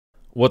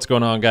What's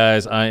going on,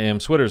 guys? I am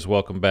Switters.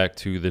 Welcome back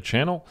to the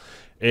channel.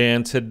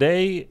 And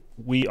today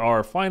we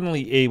are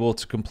finally able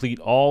to complete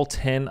all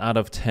 10 out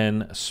of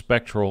 10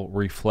 spectral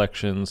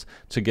reflections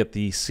to get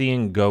the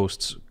Seeing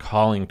Ghosts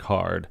calling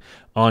card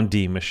on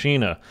D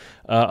Machina.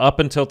 Up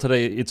until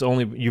today,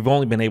 you've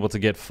only been able to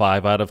get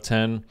 5 out of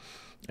 10.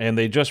 And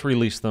they just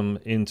released them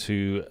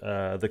into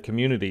the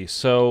community.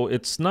 So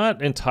it's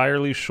not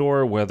entirely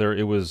sure whether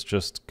it was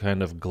just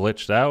kind of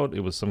glitched out, it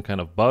was some kind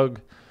of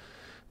bug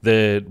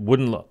that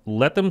wouldn't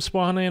let them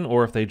spawn in,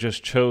 or if they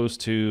just chose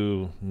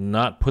to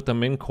not put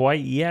them in quite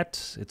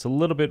yet. It's a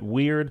little bit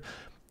weird.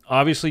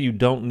 Obviously, you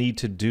don't need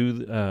to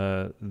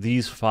do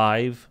these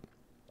 5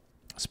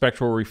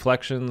 spectral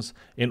reflections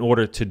in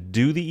order to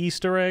do the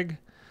Easter egg,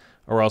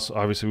 or else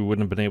obviously we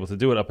wouldn't have been able to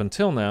do it up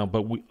until now,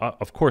 but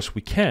of course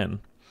we can.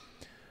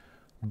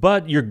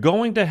 But you're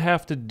going to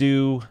have to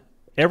do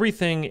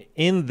everything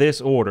in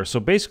this order. So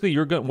basically,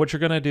 what you're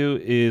going to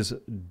do is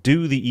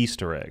do the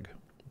Easter egg,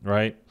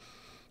 right?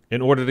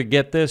 In order to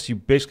get this, you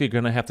basically are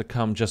going to have to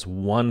come just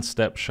one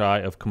step shy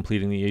of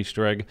completing the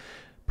Easter egg.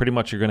 Pretty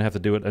much you're going to have to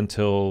do it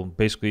until,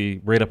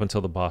 basically, right up until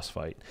the boss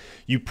fight.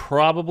 You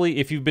probably,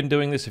 if you've been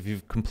doing this, if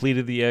you've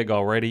completed the egg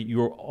already,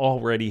 you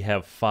already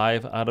have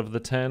 5 out of the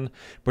 10.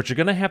 But you're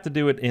going to have to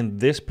do it in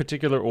this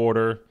particular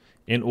order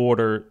in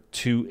order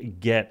to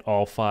get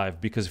all 5.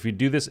 Because if you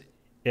do this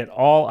at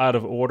all out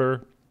of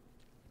order,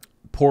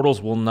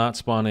 portals will not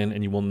spawn in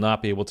and you will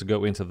not be able to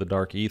go into the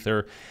Dark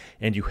Ether,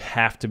 and you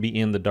have to be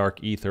in the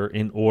Dark Ether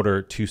in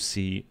order to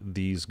see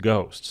these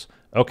ghosts.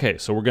 Okay,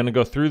 so we're going to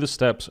go through the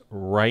steps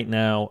right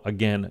now.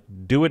 Again,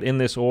 do it in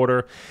this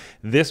order.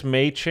 This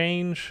may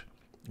change,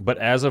 but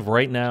as of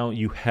right now,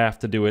 you have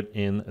to do it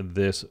in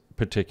this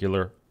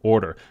particular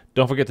order.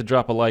 Don't forget to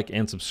drop a like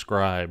and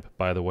subscribe,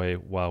 by the way,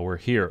 while we're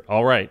here.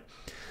 All right,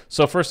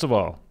 so first of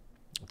all,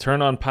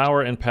 turn on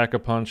power and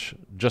Pack-a-Punch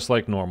just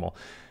like normal.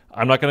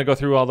 I'm not going to go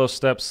through all those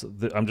steps.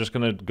 I'm just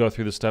going to go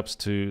through the steps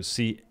to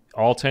see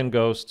all 10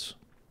 ghosts.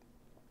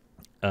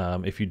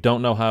 If you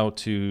don't know how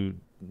to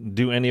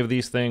do any of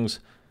these things,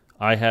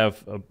 I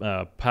have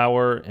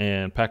power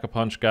and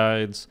Pack-a-Punch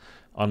guides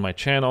on my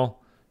channel.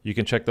 You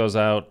can check those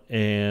out.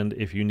 And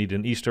if you need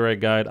an Easter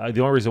egg guide, the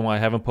only reason why I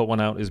haven't put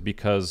one out is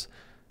because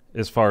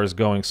as far as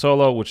going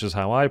solo, which is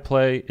how I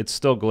play, it's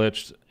still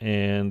glitched.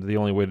 And the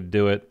only way to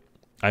do it,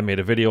 I made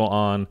a video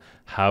on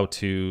how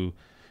to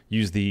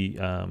use the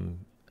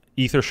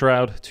Ether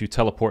Shroud to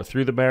teleport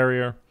through the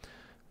barrier.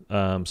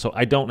 So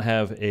I don't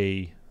have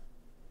an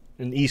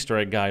Easter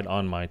egg guide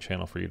on my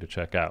channel for you to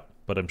check out,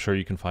 but I'm sure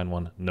you can find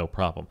one, no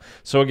problem.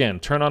 So again,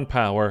 turn on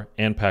power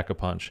and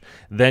Pack-a-Punch.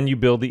 Then you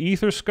build the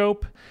Ether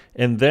Scope,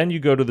 and then you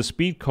go to the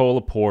Speed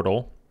Cola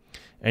portal,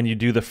 and you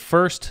do the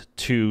first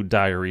 2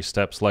 diary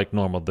steps like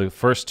normal, the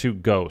first 2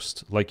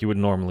 ghosts like you would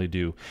normally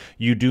do.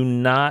 You do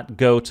not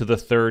go to the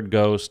 3rd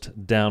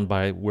ghost down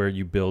by where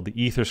you build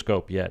the Ether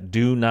Scope yet.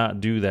 Do not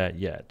do that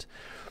yet.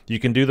 You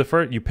can do the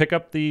first. You pick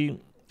up the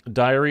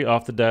diary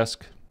off the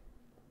desk.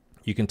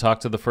 You can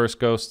talk to the first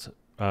ghost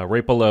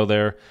right below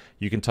there.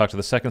 You can talk to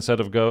the second set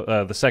of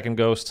the second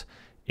ghost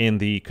in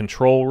the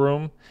control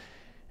room,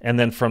 and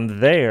then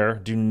from there,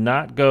 do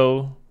not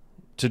go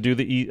to do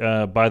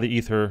the by the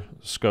Ether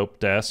Scope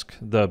desk,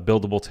 the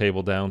buildable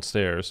table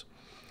downstairs.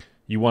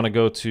 You want to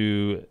go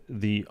to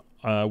the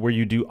where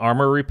you do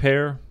armor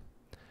repair,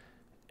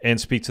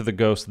 and speak to the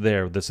ghost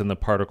there that's in the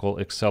particle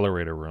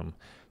accelerator room.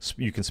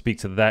 You can speak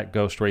to that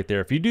ghost right there.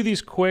 If you do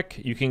these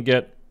quick, you can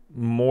get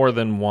more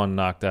than one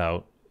knocked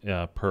out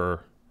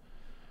per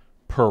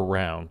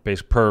round,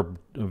 per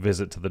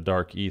visit to the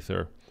Dark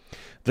Ether.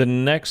 The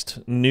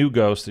next new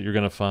ghost that you're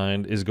going to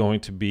find is going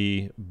to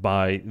be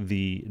by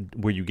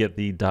where you get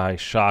the die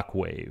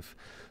Shockwave.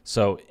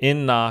 So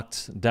in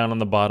Noct, down on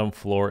the bottom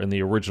floor in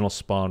the original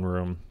spawn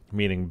room,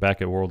 meaning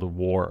back at World of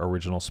War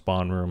original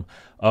spawn room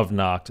of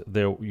Noct,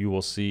 there you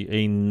will see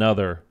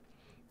another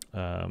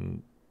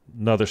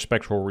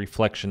spectral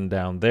reflection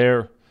down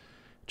there.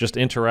 Just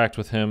interact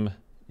with him.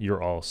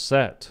 You're all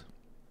set.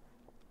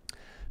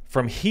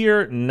 From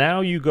here,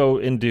 now you go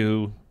and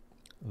do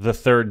the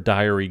 3rd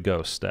diary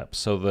ghost step.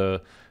 So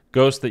the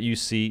ghost that you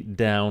see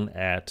down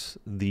at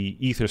the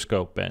Ether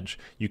Scope bench.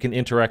 You can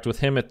interact with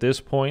him at this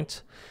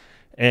point.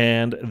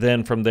 And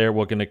then from there,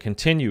 we're going to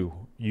continue.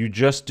 You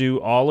just do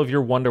all of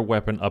your Wonder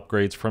Weapon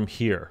upgrades from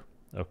here.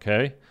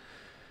 Okay?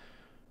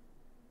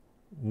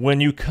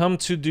 When you come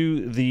to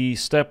do the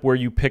step where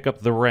you pick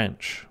up the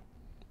wrench,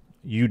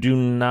 you do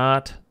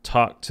not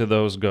talk to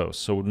those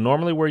ghosts. So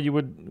normally where you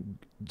would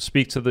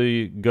speak to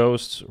the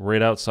ghosts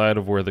right outside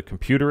of where the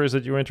computer is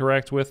that you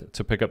interact with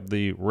to pick up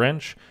the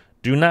wrench,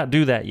 do not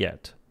do that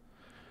yet.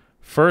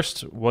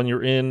 First, when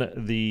you're in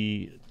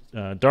the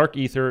Dark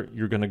Ether,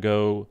 you're going to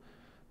go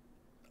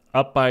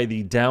up by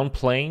the down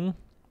plane.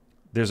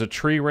 There's a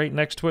tree right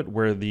next to it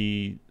where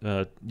you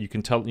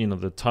can tell,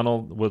 the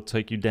tunnel will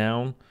take you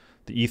down,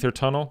 the Ether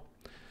tunnel.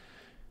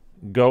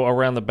 Go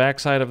around the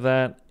backside of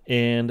that,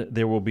 and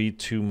there will be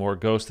 2 more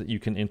ghosts that you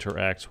can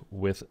interact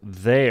with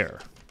there.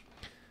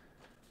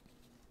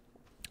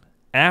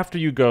 After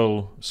you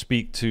go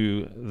speak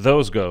to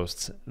those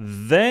ghosts,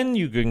 then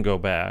you can go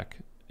back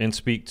and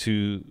speak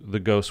to the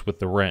ghost with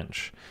the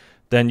wrench.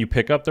 Then you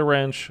pick up the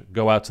wrench,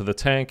 go out to the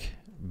tank,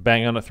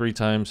 bang on it 3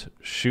 times,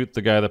 shoot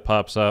the guy that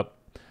pops up,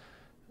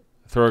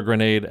 throw a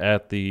grenade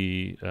at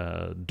the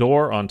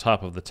door on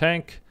top of the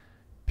tank,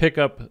 pick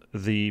up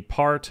the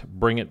part,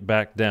 bring it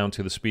back down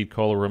to the speed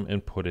cola room,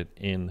 and put it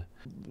in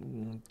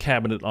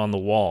cabinet on the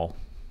wall.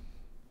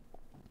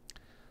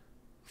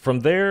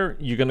 From there,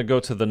 you're going to go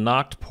to the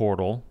knocked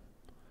portal,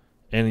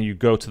 and you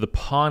go to the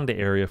pond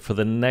area for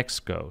the next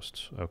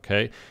ghost.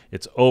 Okay,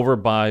 it's over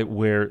by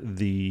where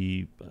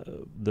the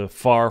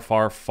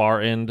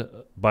far end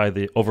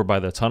over by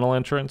the tunnel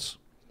entrance.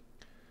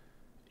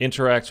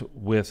 Interact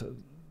with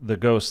the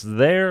ghosts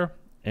there,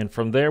 and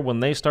from there,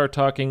 when they start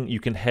talking, you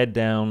can head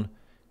down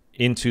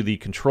into the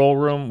control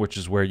room, which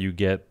is where you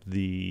get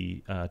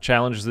the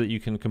challenges that you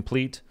can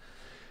complete.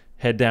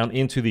 Head down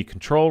into the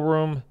control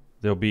room.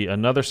 There'll be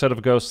another set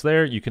of ghosts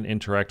there. You can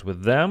interact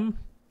with them.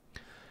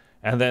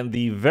 And then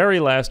the very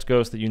last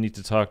ghost that you need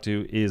to talk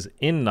to is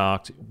in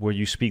Knocked, where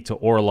you speak to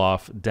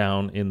Orloff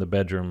down in the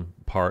bedroom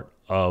part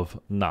of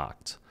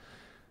Knocked.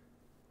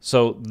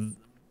 So,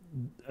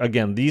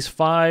 again, these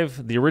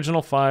 5, the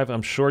original 5,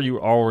 I'm sure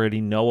you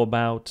already know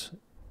about.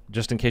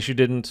 Just in case you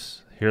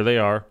didn't, here they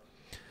are.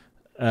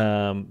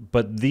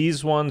 But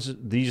these ones,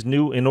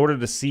 in order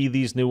to see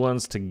these new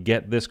ones, to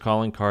get this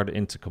calling card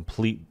and to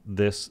complete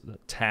this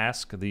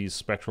task, these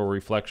spectral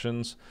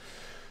reflections,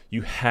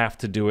 you have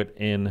to do it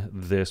in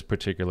this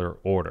particular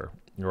order,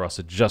 or else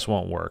it just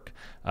won't work.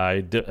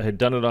 I had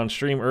done it on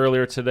stream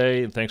earlier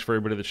today. Thanks for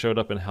everybody that showed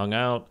up and hung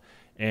out.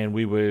 And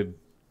we would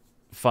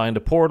find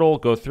a portal,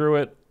 go through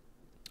it.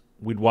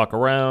 We'd walk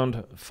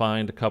around,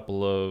 find a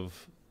couple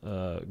of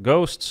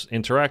ghosts,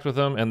 interact with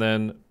them, and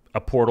then a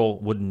portal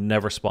would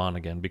never spawn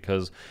again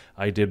because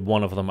I did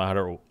one of them out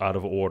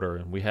of order,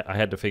 and I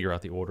had to figure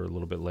out the order a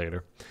little bit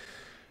later.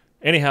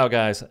 Anyhow,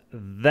 guys,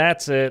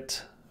 that's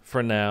it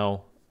for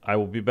now. I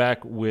will be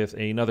back with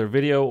another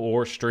video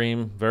or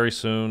stream very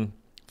soon.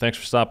 Thanks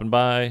for stopping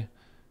by.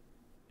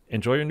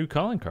 Enjoy your new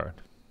calling card.